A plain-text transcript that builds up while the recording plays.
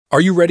Are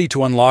you ready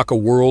to unlock a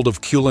world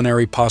of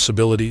culinary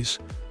possibilities?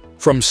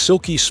 From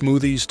silky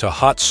smoothies to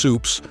hot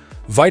soups,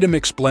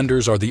 Vitamix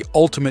blenders are the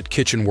ultimate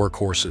kitchen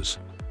workhorses.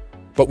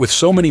 But with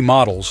so many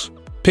models,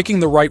 picking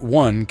the right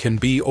one can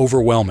be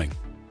overwhelming.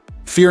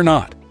 Fear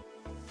not.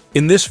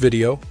 In this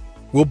video,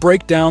 we'll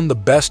break down the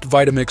best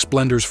Vitamix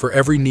blenders for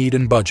every need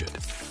and budget.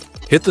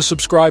 Hit the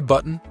subscribe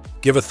button,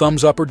 give a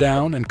thumbs up or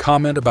down, and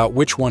comment about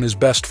which one is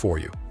best for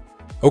you.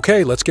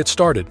 Okay, let's get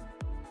started.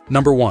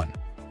 Number 1.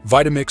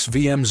 Vitamix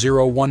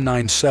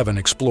VM0197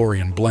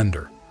 Explorian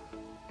Blender.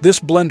 This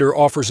blender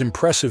offers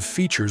impressive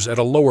features at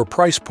a lower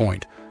price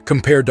point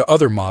compared to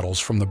other models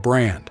from the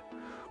brand.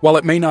 While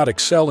it may not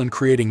excel in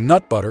creating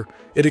nut butter,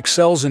 it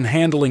excels in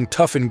handling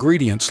tough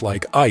ingredients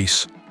like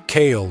ice,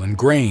 kale, and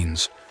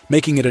grains,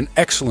 making it an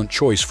excellent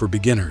choice for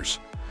beginners.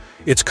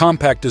 Its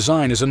compact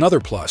design is another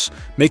plus,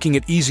 making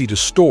it easy to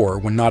store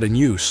when not in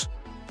use.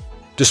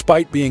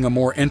 Despite being a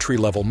more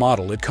entry-level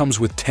model, it comes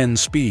with 10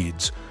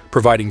 speeds,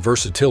 providing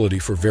versatility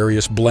for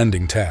various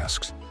blending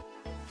tasks.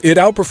 It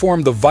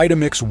outperformed the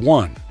Vitamix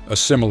One, a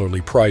similarly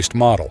priced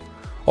model,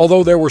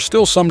 although there were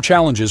still some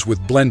challenges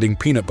with blending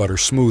peanut butter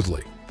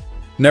smoothly.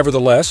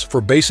 Nevertheless, for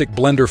basic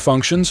blender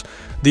functions,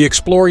 the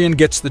Explorian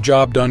gets the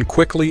job done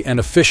quickly and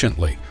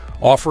efficiently,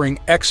 offering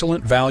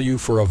excellent value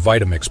for a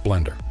Vitamix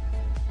blender.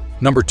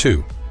 Number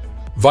 2.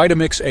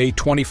 Vitamix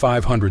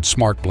A2500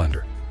 Smart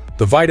Blender.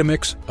 The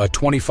Vitamix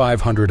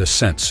A2500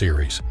 Ascent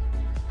series.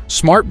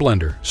 Smart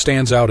Blender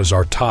stands out as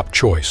our top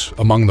choice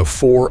among the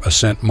 4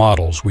 Ascent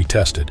models we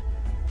tested.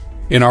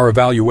 In our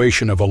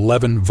evaluation of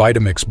 11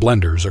 Vitamix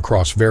blenders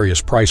across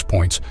various price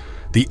points,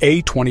 the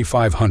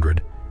A2500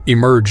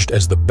 emerged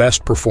as the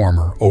best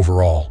performer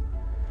overall.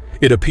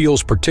 It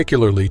appeals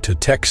particularly to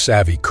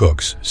tech-savvy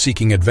cooks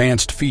seeking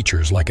advanced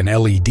features like an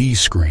LED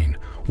screen,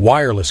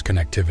 wireless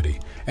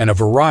connectivity, and a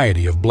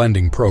variety of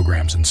blending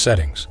programs and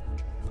settings.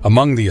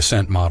 Among the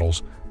Ascent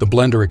models, the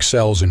blender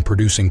excels in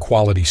producing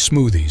quality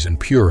smoothies and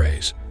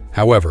purees.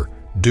 However,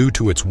 due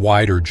to its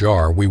wider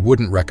jar, we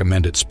wouldn't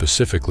recommend it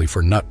specifically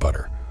for nut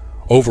butter.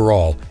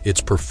 Overall, its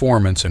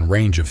performance and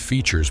range of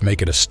features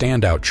make it a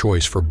standout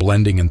choice for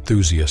blending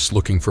enthusiasts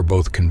looking for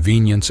both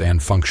convenience and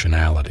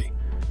functionality.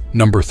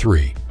 Number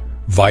 3.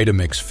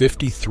 Vitamix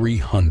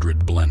 5300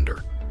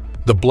 Blender.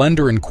 The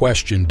blender in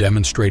question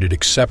demonstrated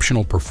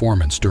exceptional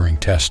performance during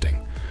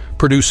testing,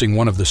 producing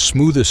one of the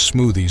smoothest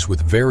smoothies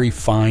with very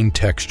fine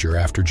texture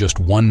after just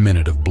 1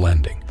 minute of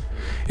blending.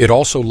 It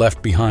also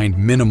left behind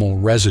minimal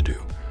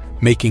residue,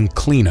 making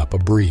cleanup a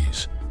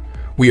breeze.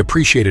 We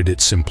appreciated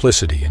its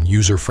simplicity and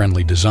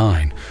user-friendly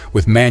design,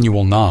 with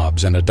manual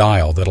knobs and a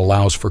dial that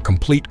allows for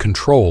complete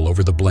control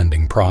over the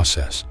blending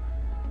process.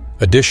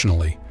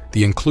 Additionally,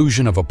 the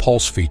inclusion of a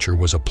pulse feature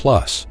was a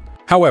plus.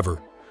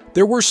 However,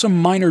 there were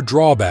some minor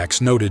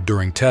drawbacks noted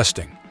during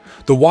testing.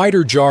 The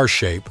wider jar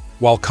shape,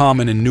 while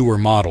common in newer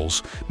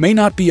models, may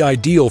not be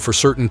ideal for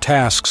certain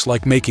tasks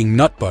like making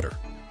nut butter.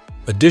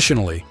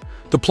 Additionally,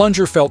 the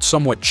plunger felt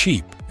somewhat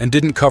cheap and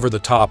didn't cover the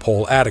top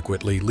hole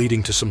adequately,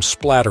 leading to some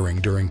splattering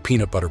during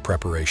peanut butter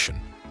preparation.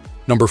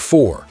 Number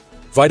 4.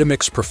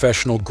 Vitamix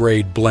Professional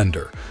Grade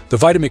Blender. The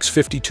Vitamix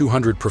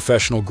 5200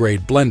 Professional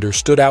Grade Blender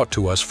stood out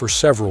to us for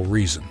several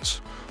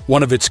reasons.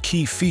 One of its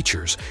key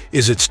features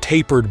is its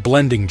tapered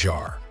blending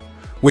jar,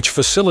 which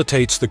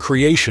facilitates the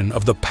creation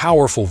of the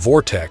powerful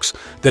vortex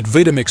that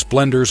Vitamix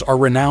blenders are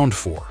renowned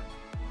for.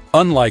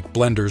 Unlike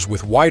blenders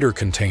with wider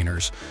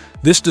containers,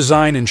 this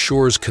design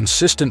ensures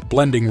consistent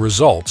blending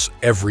results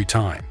every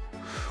time.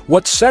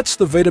 What sets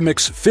the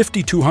Vitamix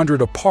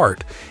 5200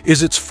 apart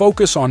is its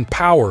focus on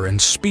power and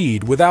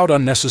speed without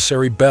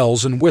unnecessary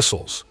bells and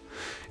whistles.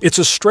 It's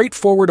a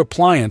straightforward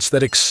appliance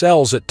that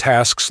excels at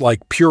tasks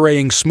like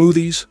pureeing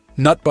smoothies,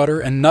 nut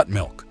butter, and nut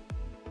milk.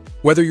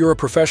 Whether you're a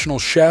professional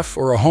chef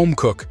or a home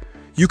cook,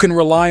 you can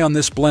rely on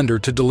this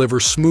blender to deliver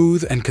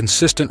smooth and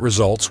consistent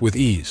results with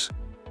ease.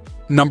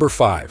 Number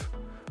 5.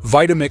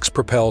 Vitamix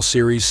Propel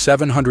Series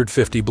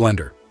 750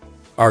 Blender.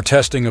 Our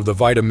testing of the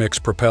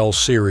Vitamix Propel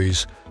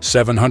Series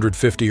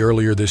 750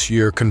 earlier this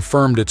year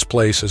confirmed its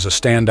place as a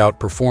standout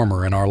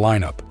performer in our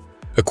lineup.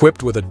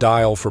 Equipped with a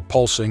dial for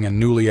pulsing and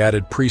newly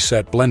added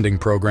preset blending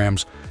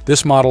programs,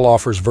 this model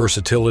offers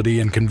versatility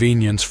and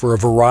convenience for a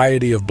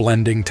variety of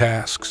blending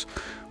tasks.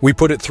 We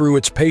put it through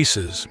its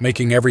paces,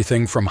 making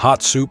everything from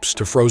hot soups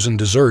to frozen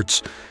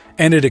desserts,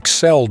 and it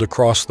excelled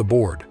across the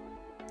board.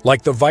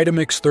 Like the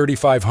Vitamix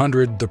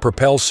 3500, the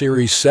Propel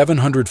Series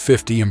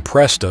 750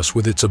 impressed us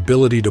with its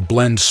ability to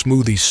blend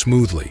smoothies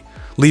smoothly,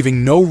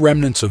 leaving no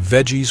remnants of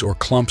veggies or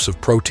clumps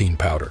of protein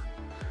powder.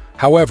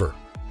 However,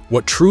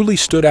 what truly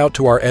stood out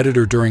to our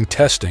editor during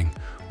testing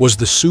was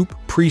the soup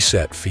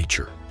preset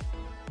feature.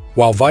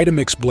 While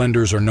Vitamix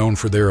blenders are known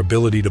for their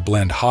ability to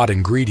blend hot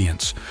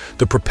ingredients,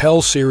 the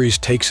Propel series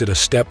takes it a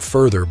step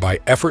further by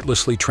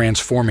effortlessly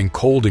transforming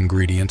cold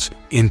ingredients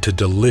into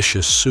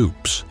delicious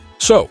soups.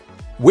 So,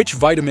 which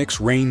Vitamix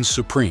reigns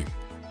supreme?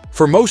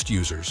 For most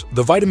users,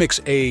 the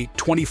Vitamix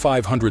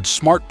A2500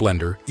 Smart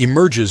Blender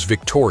emerges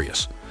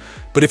victorious.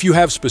 But if you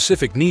have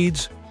specific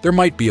needs, there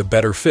might be a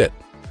better fit.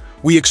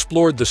 We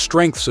explored the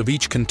strengths of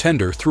each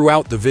contender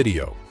throughout the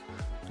video.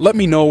 Let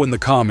me know in the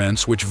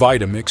comments which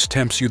Vitamix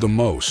tempts you the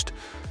most,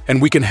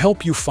 and we can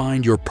help you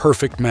find your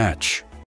perfect match.